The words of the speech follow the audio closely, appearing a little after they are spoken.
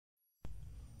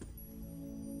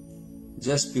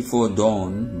Just before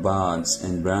dawn, bards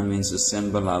and Brahmins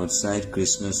assemble outside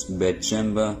Krishna's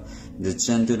bedchamber. They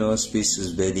chanted auspicious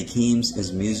Vedic hymns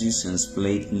as musicians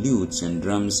played lutes and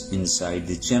drums inside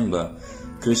the chamber.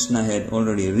 Krishna had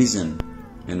already risen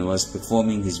and was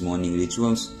performing his morning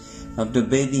rituals. After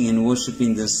bathing and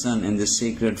worshipping the sun and the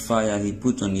sacred fire, he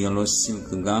put on yellow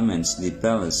silk garments. The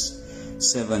palace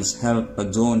servants helped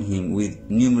adorn him with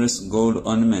numerous gold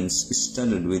ornaments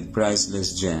studded with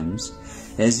priceless gems.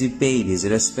 As he paid his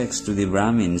respects to the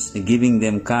Brahmins, giving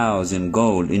them cows and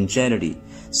gold in charity,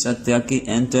 Satyaki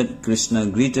entered. Krishna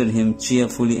greeted him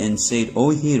cheerfully and said,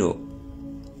 "O hero,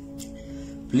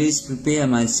 please prepare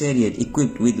my chariot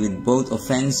equipped with both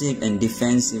offensive and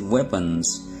defensive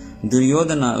weapons.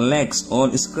 Duryodhana lacks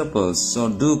all scruples, so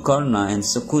do Karna and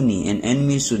Sakuni. An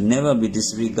enemy should never be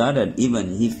disregarded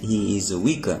even if he is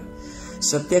weaker."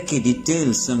 Satyaki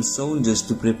detailed some soldiers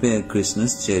to prepare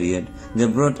Krishna's chariot. They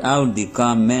brought out the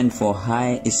car meant for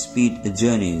high-speed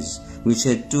journeys, which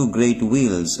had two great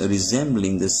wheels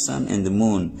resembling the sun and the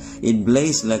moon. It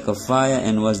blazed like a fire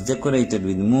and was decorated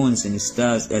with moons and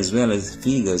stars, as well as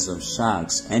figures of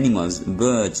sharks, animals,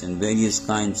 birds, and various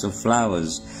kinds of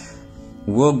flowers.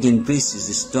 Worked in precious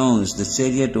stones, the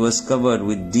chariot was covered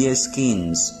with deer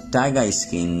skins, tiger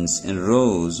skins, and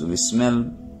rows of smell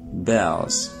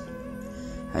bells.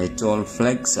 I told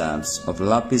flagstaffs of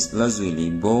lapis lazuli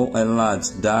bore a large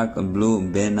dark blue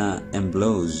banner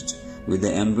embossed with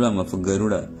the emblem of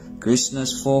Garuda.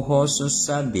 Krishna's four horses,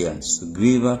 Sadhya,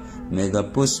 Sugriva,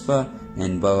 Megapuspa,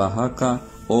 and Balahaka,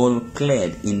 all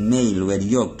clad in mail, were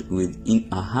yoked with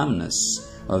a harness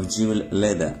of jeweled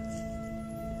leather.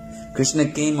 Krishna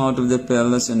came out of the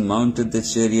palace and mounted the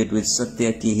chariot with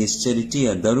Satyaki. His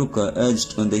charioteer Daruka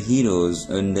urged on the heroes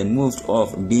and then moved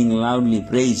off, being loudly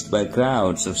praised by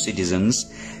crowds of citizens.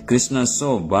 Krishna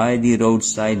saw by the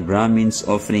roadside Brahmins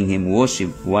offering him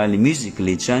worship while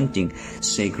musically chanting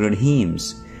sacred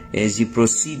hymns. As he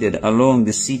proceeded along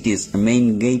the city's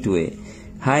main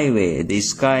highway, the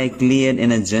sky cleared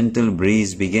and a gentle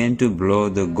breeze began to blow.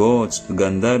 The gods,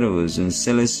 Gandharvas, and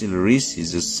celestial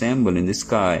rishis assembled in the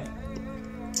sky.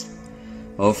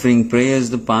 Offering prayers,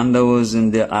 the Pandavas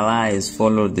and their allies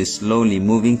followed the slowly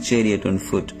moving chariot on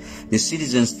foot. The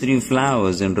citizens threw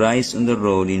flowers and rice on the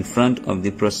road in front of the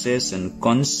procession.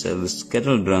 Conches,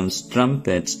 kettle drums,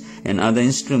 trumpets, and other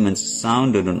instruments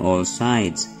sounded on all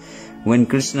sides. When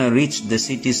Krishna reached the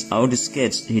city's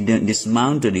outskirts, he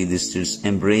dismounted. Yudhishthira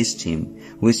embraced him.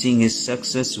 Wishing his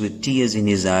success with tears in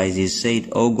his eyes, he said,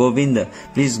 "O Govinda,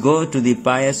 please go to the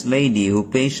pious lady who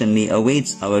patiently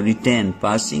awaits our return,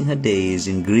 passing her days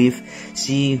in grief,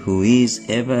 she who is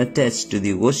ever attached to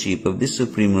the worship of the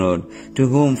Supreme Lord, to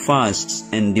whom fasts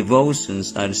and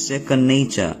devotions are second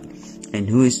nature, and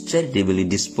who is charitably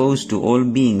disposed to all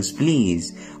beings.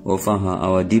 Please offer her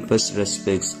our deepest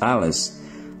respects. Alas,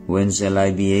 when shall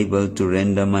I be able to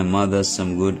render my mother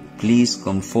some good? Please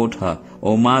comfort her,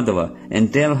 O Madhava,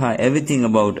 and tell her everything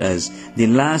about us. The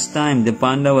last time the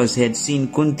Pandavas had seen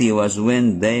Kunti was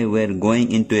when they were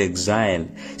going into exile.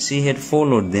 She had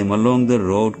followed them along the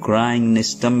road, crying and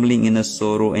stumbling in a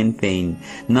sorrow and pain.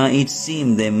 Now it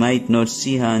seemed they might not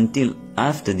see her until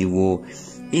after the war,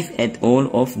 if at all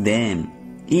of them.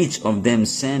 Each of them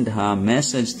sent her a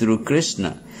message through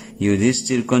Krishna."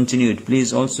 Yudhishthira continued,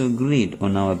 "Please also greet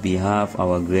on our behalf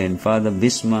our grandfather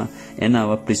Bhishma and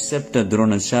our preceptor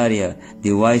Dronacharya,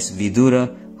 the wise Vidura,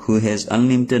 who has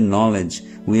unlimited knowledge.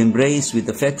 We embrace with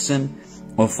affection,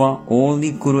 offer all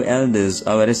the Kuru elders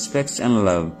our respects and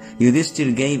love."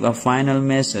 Yudhishthira gave a final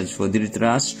message for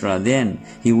Dhritarashtra. Then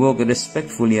he walked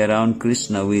respectfully around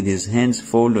Krishna with his hands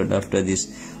folded. After this,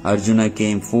 Arjuna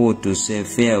came forth to say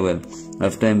farewell.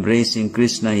 After embracing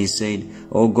Krishna, he said,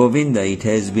 "O Govinda, it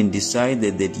has been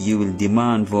decided that you will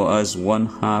demand for us one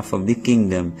half of the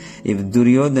kingdom. If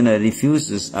Duryodhana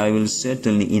refuses, I will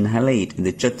certainly annihilate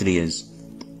the Kshatriyas."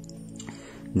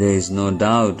 "There is no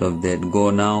doubt of that. Go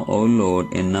now, O Lord,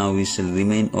 and now we shall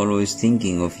remain always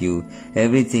thinking of you.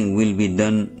 Everything will be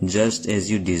done just as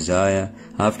you desire."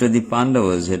 After the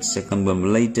Pandavas had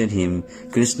circumambulated him,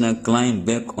 Krishna climbed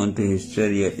back onto his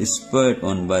chariot. Spurred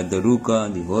on by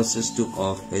Daruka, the horses took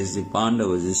off. As the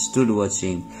Pandavas stood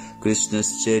watching,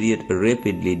 Krishna's chariot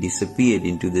rapidly disappeared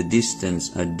into the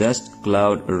distance. A dust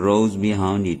cloud rose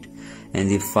behind it, and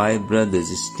the five brothers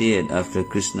stared after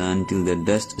Krishna until the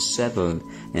dust settled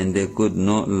and they could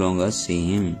no longer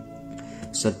see him.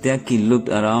 Satyaki looked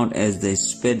around as they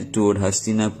sped toward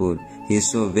Hastinapur. He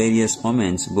saw various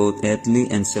omens, both earthly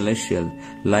and celestial.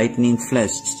 Lightning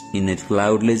flashed in a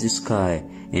cloudless sky,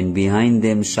 and behind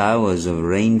them showers of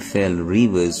rain fell,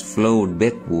 rivers flowed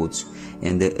backwards,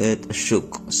 and the earth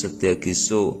shook. Satyaki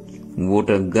saw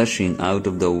water gushing out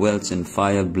of the wells and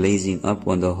fire blazing up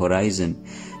on the horizon.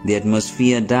 The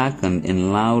atmosphere darkened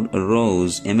and loud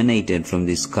roars emanated from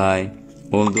the sky.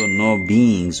 Although no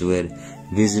beings were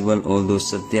visible, although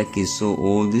Satyaki saw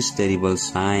all these terrible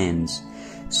signs,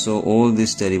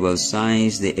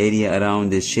 the area around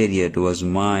the chariot was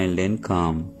mild and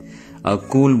calm. A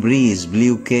cool breeze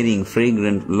blew carrying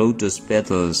fragrant lotus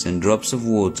petals and drops of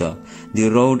water. The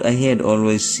road ahead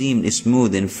always seemed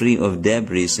smooth and free of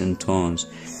debris and thorns.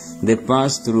 They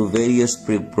passed through various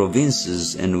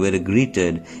provinces and were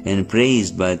greeted and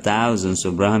praised by thousands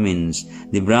of Brahmins.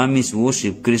 The Brahmins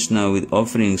worshipped Krishna with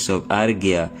offerings of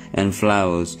arghya and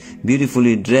flowers.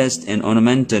 Beautifully dressed and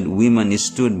ornamented women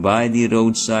stood by the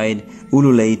roadside,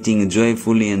 ululating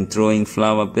joyfully and throwing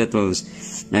flower petals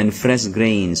and fresh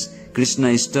grains.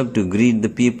 Krishna stopped to greet the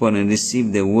people and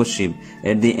receive their worship.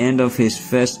 At the end of his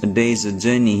first day's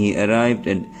journey, he arrived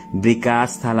at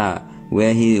Brikasthala,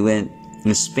 where he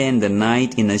spent the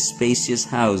night in a spacious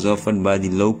house offered by the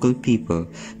local people.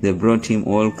 They brought him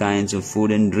all kinds of food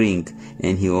and drink,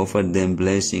 and he offered them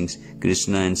blessings.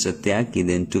 Krishna and Satyaki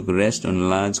then took rest on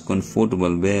large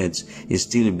comfortable beds,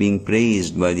 still being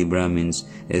praised by the Brahmins.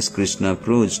 As Krishna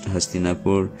approached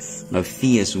Hastinapur, a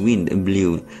fierce wind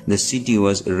blew. The city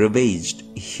was ravaged.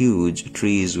 Huge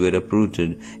trees were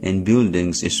uprooted and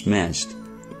buildings smashed.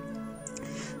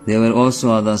 There were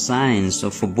also other signs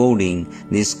of foreboding.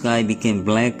 The sky became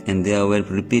black and there were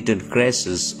repeated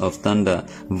crashes of thunder.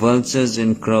 Vultures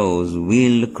and crows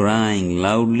wheeled, crying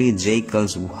loudly.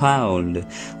 Jackals howled.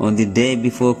 On the day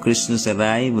before Krishna's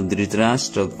arrival,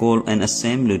 Dhritarashtra called an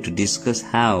assembly to discuss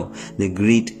how to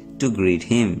greet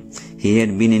him. He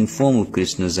had been informed of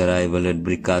Krishna's arrival at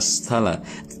Brikasthala.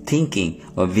 Thinking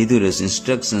of Vidura's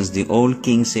instructions, the old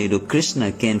king said, "O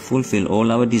Krishna can fulfill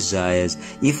all our desires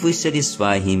if we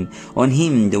satisfy him. On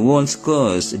him the world's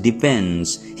course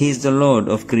depends. He is the Lord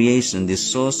of creation, the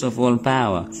source of all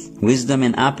power, wisdom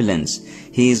and opulence.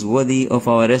 He is worthy of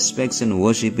our respects and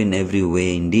worship in every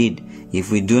way. Indeed,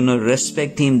 if we do not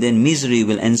respect him, then misery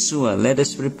will ensue. Let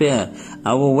us prepare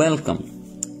our welcome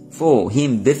for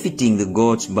him befitting the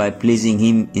gods. By pleasing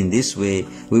him in this way,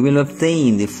 we will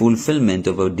obtain the fulfillment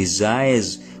of our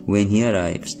desires when he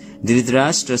arrives."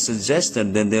 Dhritarashtra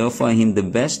suggested that they offer him the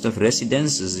best of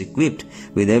residences equipped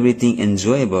with everything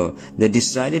enjoyable. They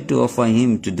decided to offer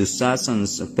him to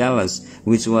Dusasan's palace,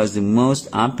 which was the most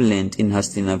opulent in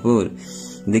Hastinapur.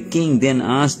 The king then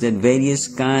asked that various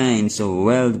kinds of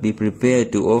wealth be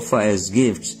prepared to offer as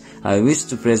gifts. "I wish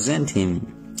to present him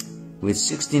with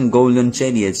 16 golden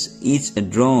chariots, each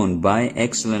drawn by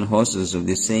excellent horses of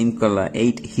the same color,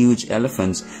 8 huge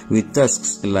elephants with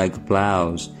tusks like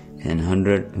plows, and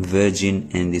 100 virgin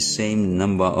and the same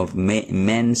number of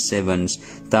men servants,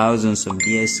 thousands of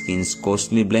deer skins,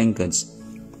 costly blankets,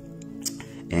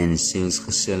 and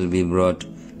silks shall be brought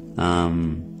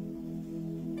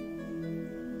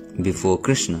before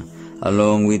Krishna,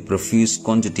 along with profuse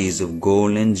quantities of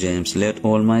gold and gems. Let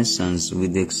all my sons,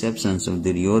 with the exceptions of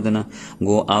Duryodhana,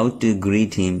 go out to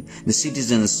greet him. The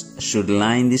citizens should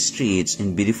line the streets,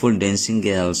 and beautiful dancing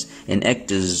girls and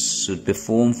actors should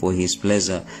perform for his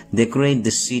pleasure. Decorate the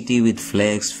city with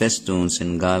flags, festoons,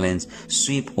 and garlands.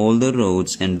 Sweep all the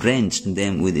roads and drench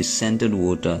them with scented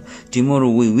water.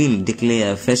 Tomorrow we will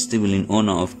declare a festival in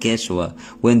honor of Keshava."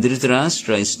 When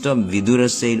Dhritarashtra stopped, Vidura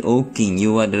said, "O king,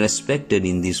 you are respected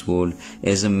in this world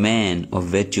as a man of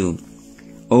virtue,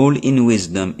 old in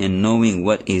wisdom and knowing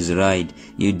what is right.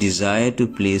 You desire to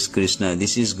please Krishna.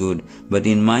 This is good. But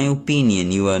in my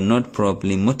opinion, you are not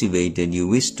properly motivated. You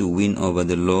wish to win over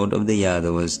the Lord of the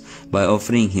Yadavas by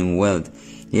offering him wealth.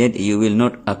 Yet you will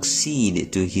not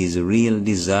accede to his real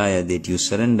desire that you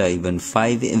surrender even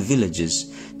 5 villages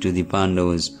to the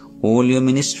Pandavas. All your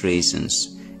ministrations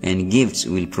and gifts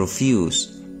will prove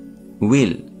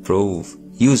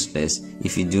useless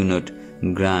if you do not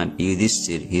grant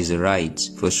Yudhishthir his rights.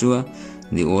 For sure,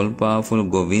 the all-powerful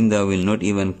Govinda will not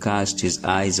even cast his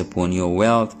eyes upon your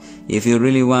wealth. If you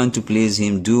really want to please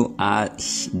him, do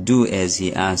as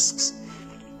he asks.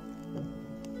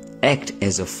 Act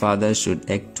as a father should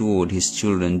act toward his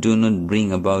children. Do not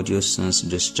bring about your son's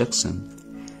destruction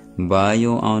by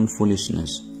your own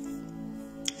foolishness."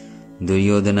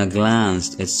 Duryodhana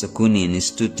glanced at Sakuni and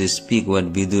stood to speak.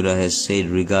 What Vidura has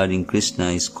said regarding Krishna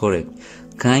is correct.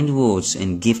 Kind words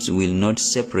and gifts will not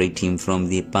separate him from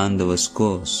the Pandavas'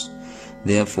 cause.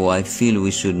 Therefore, I feel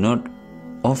we should not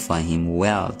offer him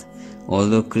wealth.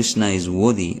 Although Krishna is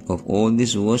worthy of all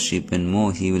this worship and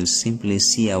more, he will simply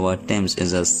see our attempts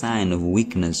as a sign of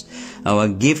weakness. Our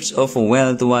gifts of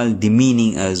wealth, while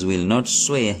demeaning us, will not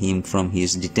sway him from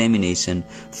his determination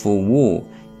for war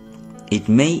It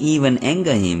may even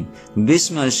anger him.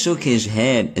 Bhishma shook his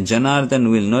head. Janardhan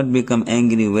will not become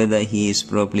angry whether he is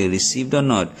properly received or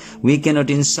not. We cannot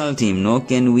insult him, nor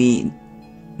can we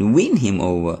win him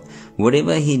over.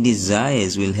 Whatever he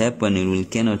desires will happen, and we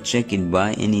cannot check it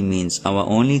by any means. Our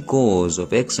only course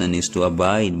of action is to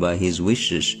abide by his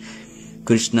wishes.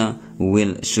 Krishna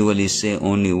will surely say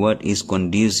only what is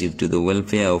conducive to the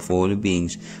welfare of all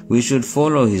beings. We should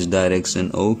follow his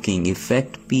direction, O king.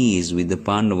 Effect peace with the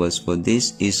Pandavas, for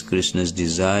this is Krishna's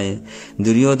desire.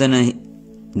 Duryodhana,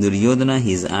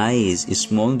 his eyes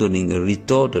smoldering,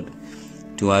 retorted,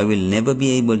 I will never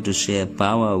be able to share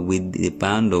power with the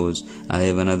Pandavas. I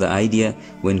have another idea.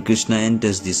 When Krishna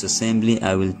enters this assembly,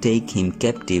 I will take him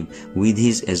captive with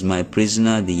his as my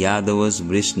prisoner, the Yadavas,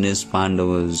 Vrishnas,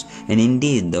 Pandavas, and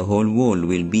indeed the whole world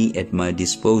will be at my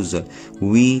disposal.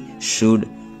 We should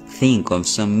think of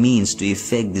some means to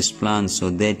effect this plan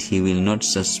so that he will not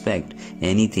suspect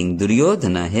anything.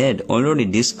 Duryodhana had already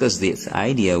discussed this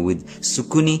idea with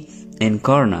Sukuni and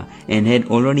Karna and had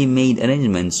already made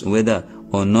arrangements. Whether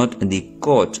or not the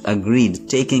court agreed,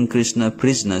 taking Krishna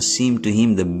prisoner seemed to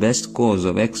him the best course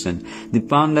of action. The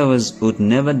Pandavas would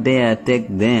never dare attack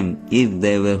them if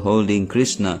they were holding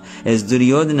Krishna. As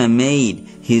Duryodhana made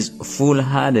his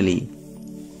foolhardy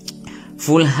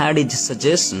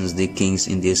suggestions, the kings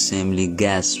in the assembly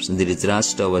gasped.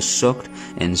 Dhritarashtra was shocked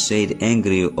and said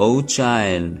angrily, O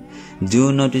child,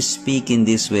 do not speak in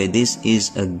this way. This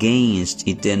is against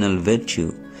eternal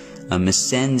virtue. A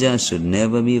messenger should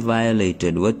never be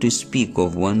violated. What to speak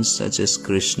of one such as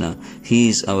Krishna? He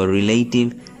is our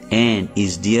relative and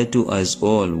is dear to us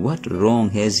all. What wrong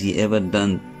has he ever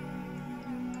done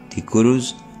the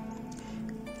Kurus?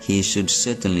 He should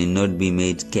certainly not be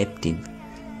made captive.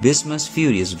 Bhishma's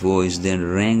furious voice then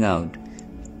rang out,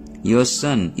 Your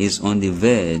son is on the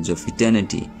verge of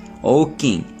eternity. O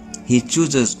king, he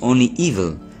chooses only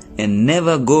evil and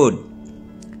never good.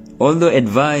 Although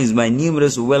advised by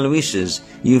numerous well-wishers,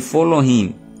 you follow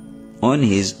him on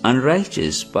his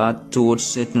unrighteous path towards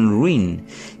certain ruin.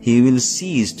 He will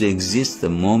cease to exist the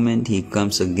moment he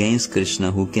comes against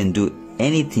Krishna, who can do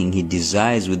anything he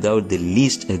desires without the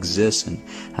least exertion.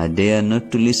 I dare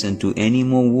not to listen to any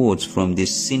more words from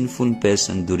this sinful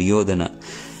person Duryodhana.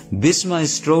 Bhishma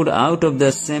strode out of the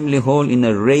assembly hall in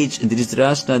a rage.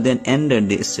 Dhritarashtra then ended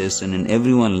the session and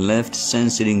everyone left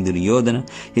censuring Duryodhana.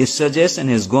 His suggestion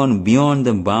has gone beyond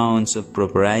the bounds of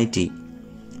propriety.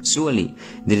 Surely,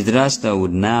 Dhritarashtra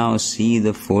would now see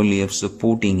the folly of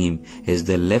supporting him. As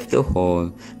they left the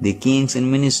hall, the kings and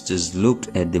ministers looked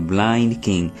at the blind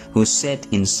king, who sat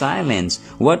in silence.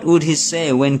 What would he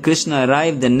say when Krishna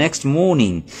arrived the next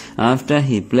morning? After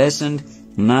a pleasant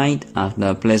night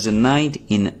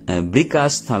in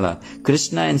Brikasthala,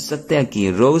 Krishna and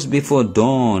Satyaki rose before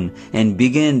dawn and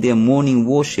began their morning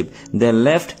worship. They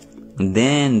left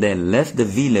the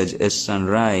village at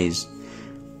sunrise.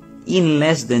 In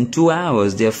less than 2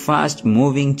 hours, their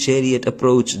fast-moving chariot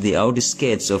approached the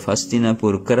outskirts of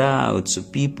Hastinapur. Crowds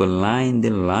of people lined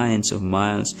the lines of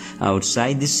miles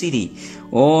outside the city,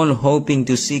 all hoping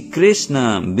to see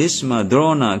Krishna. Bhishma,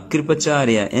 Drona,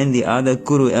 Kripacharya, and the other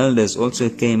Kuru elders also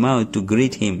came out to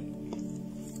greet him.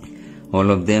 All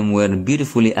of them were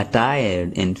beautifully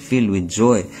attired and filled with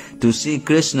joy to see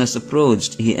Krishna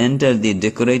approached. He entered the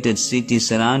decorated city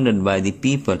surrounded by the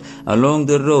people. Along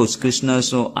the roads, Krishna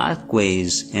saw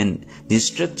archways and the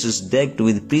structures decked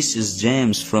with precious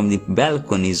gems. From the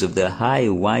balconies of the high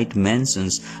white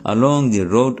mansions along the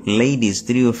road, ladies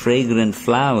threw fragrant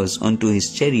flowers onto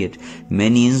his chariot.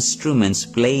 Many instruments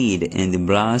played, and the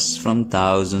blasts from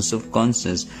thousands of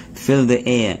concerts filled the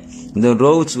air. The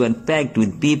roads were packed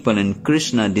with people, and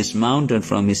Krishna dismounted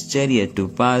from his chariot to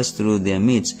pass through their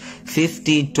midst.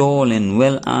 50 tall and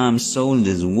well-armed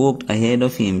soldiers walked ahead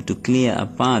of him to clear a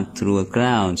path through the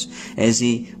crowds. As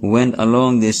he went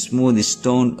along the smooth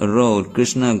stone road,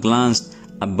 Krishna glanced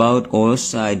about all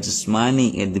sides,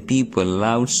 smiling at the people.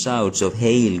 Loud shouts of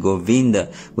 "Hail, Govinda"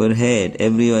 were heard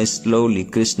everywhere. Slowly,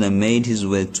 Krishna made his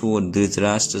way toward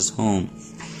Dhritarashtra's home,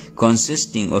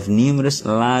 consisting of numerous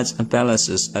large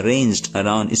palaces arranged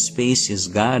around spacious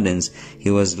gardens.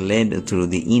 He was led through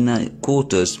the inner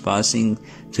quarters, passing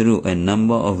through a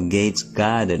number of gates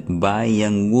guarded by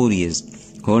young warriors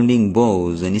holding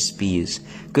bows and spears.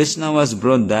 Krishna was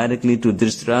brought directly to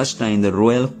Dhritarashtra in the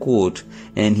royal court,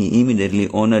 and he immediately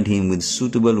honored him with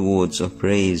suitable words of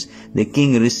praise. The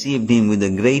king received him with the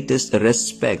greatest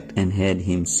respect and had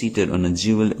him seated on a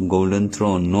jeweled golden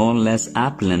throne, no less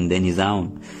opulent than his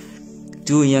own.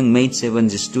 2 young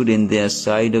maidservants stood in their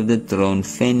side of the throne,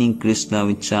 fanning Krishna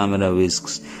with chamara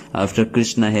whisks. After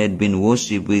Krishna had been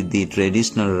worshipped with the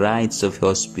traditional rites of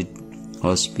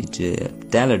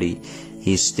hospitality.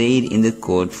 He stayed in the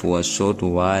court for a short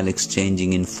while,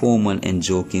 exchanging informal and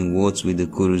joking words with the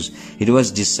Gurus. It was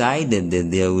decided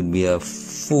that there would be a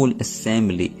full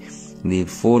assembly the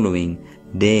following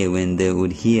day when they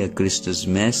would hear Krishna's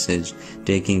message.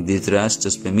 Taking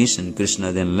Dhritarashtra's permission,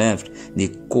 Krishna then left the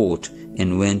court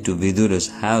and went to Vidura's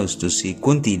house to see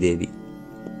Kunti Devi.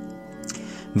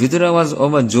 Vidura was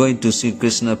overjoyed to see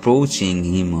Krishna approaching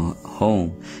him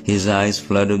home. His eyes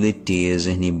flooded with tears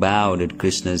and he bowed at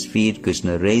Krishna's feet.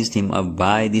 Krishna raised him up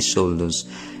by the shoulders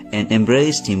and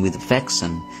embraced him with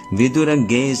affection. Vidura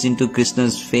gazed into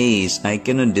Krishna's face. "I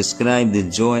cannot describe the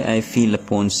joy I feel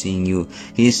upon seeing you."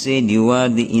 He said, "You are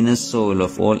the inner soul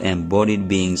of all embodied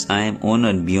beings. I am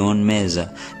honored beyond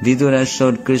measure." Vidura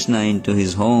showed Krishna into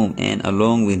his home and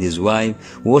along with his wife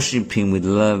worshipped him with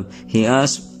love. He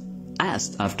asked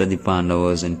after the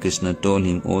Pandavas and Krishna told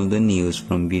him all the news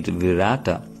from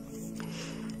Virata.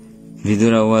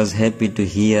 Vidura was happy to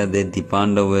hear that the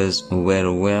Pandavas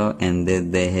were well and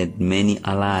that they had many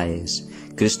allies.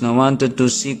 Krishna wanted to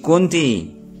see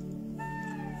Kunti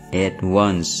at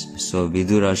once, so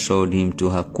Vidura showed him to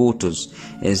her quarters.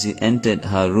 As he entered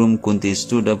her room, Kunti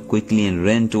stood up quickly and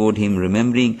ran toward him,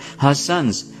 remembering her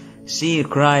sons. She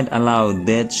cried aloud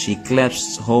that she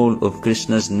clasped hold of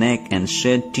Krishna's neck and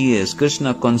shed tears.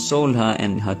 Krishna consoled her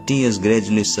and her tears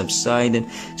gradually subsided.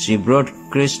 She brought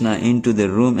Krishna into the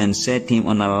room and set him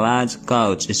on a large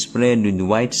couch spread with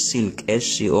white silk. As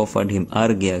she offered him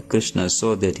arghya, Krishna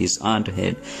saw that his aunt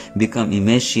had become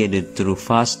emaciated through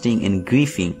fasting and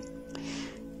grieving.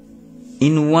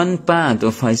 In one part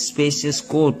of her spacious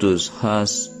quarters,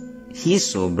 he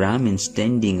saw Brahmins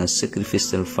tending a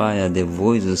sacrificial fire, their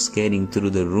voices carrying through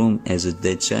the room as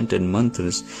they chanted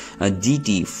mantras. A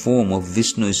deity form of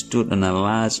Vishnu stood on a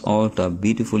large altar,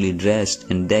 beautifully dressed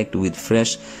and decked with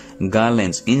fresh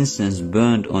garlands. Incense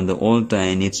burned on the altar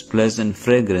and its pleasant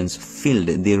fragrance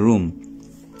filled the room.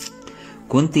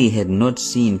 Kunti had not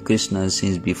seen Krishna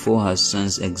since before her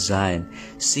son's exile.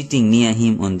 Sitting near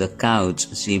him on the couch,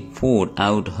 she poured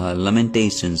out her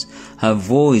lamentations, her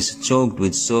voice choked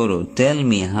with sorrow. "Tell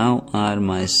me, how are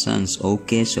my sons, O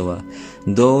Keshava?"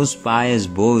 Those pious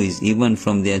boys, even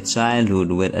from their childhood,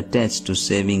 were attached to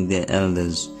saving their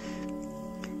elders,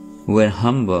 were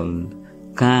humble,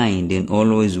 kind, and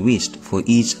always wished for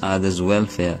each other's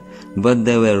welfare. But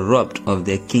they were robbed of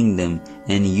their kingdom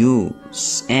and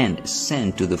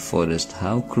sent to the forest.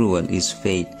 How cruel is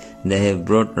fate! They have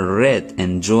brought wrath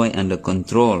and joy under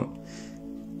control,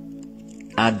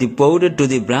 are devoted to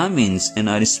the Brahmins and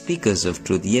are speakers of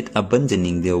truth, yet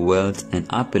abandoning their wealth and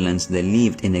opulence they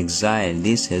lived in exile.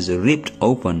 This has ripped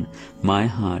open my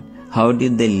heart. How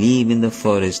did they live in the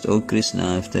forest, O Krishna,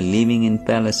 after living in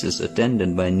palaces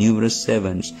attended by numerous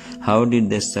servants? How did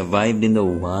they survive in the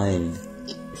wild?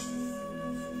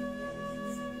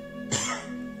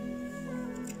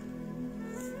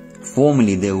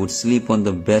 Formerly they would sleep on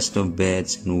the best of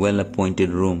beds in well-appointed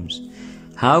rooms.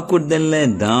 How could they lay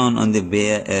down on the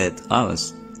bare earth?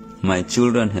 Alas, my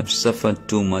children have suffered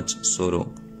too much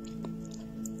sorrow.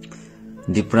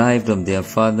 Deprived of their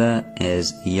father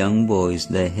as young boys,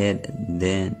 they had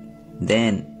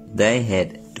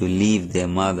to leave their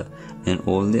mother and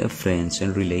all their friends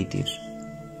and relatives.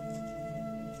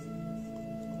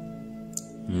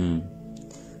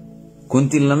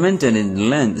 Kunti lamented at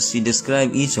length. She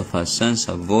described each of her sons,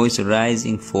 her voice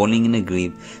rising, falling in a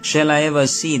grief. "Shall I ever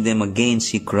see them again?"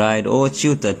 she cried. "O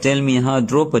Achyuta, tell me how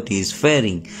Draupadi is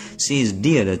faring. She is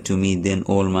dearer to me than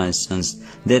all my sons."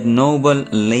 That noble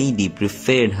lady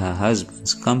preferred her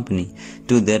husband's company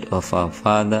to that of her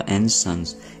father and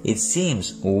sons. It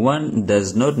seems one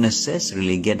does not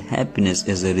necessarily get happiness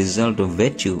as a result of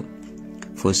virtue,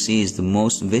 for she is the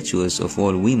most virtuous of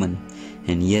all women,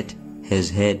 and yet has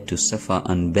had to suffer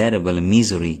unbearable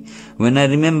misery. When I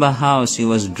remember how she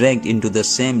was dragged into the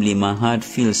assembly, my heart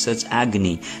feels such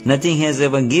agony. Nothing has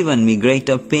ever given me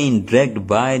greater pain, dragged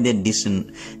by the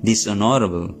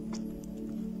dishonorable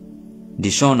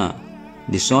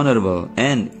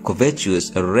and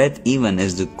covetous wrath. Even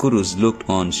as the Kurus looked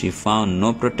on, she found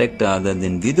no protector other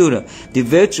than Vidura. The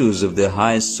virtues of the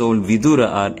highest soul Vidura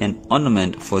are an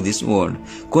ornament for this world.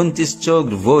 Kunti's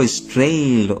choked voice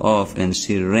trailed off and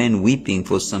she ran weeping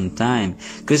for some time.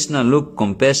 Krishna looked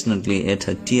compassionately at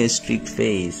her tear-streaked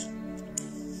face.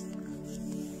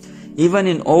 Even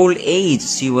in old age,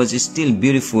 she was still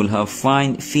beautiful, her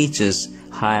fine features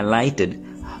highlighted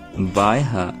by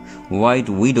her white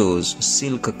widow's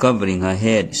silk covering her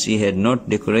head. She had not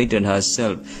decorated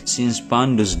herself since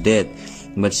Pandu's death,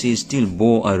 but she still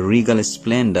bore a regal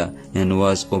splendor and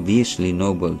was obviously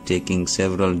noble. Taking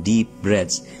several deep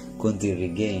breaths, Kunti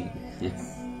regained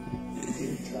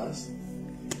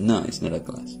No, it's not a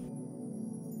class.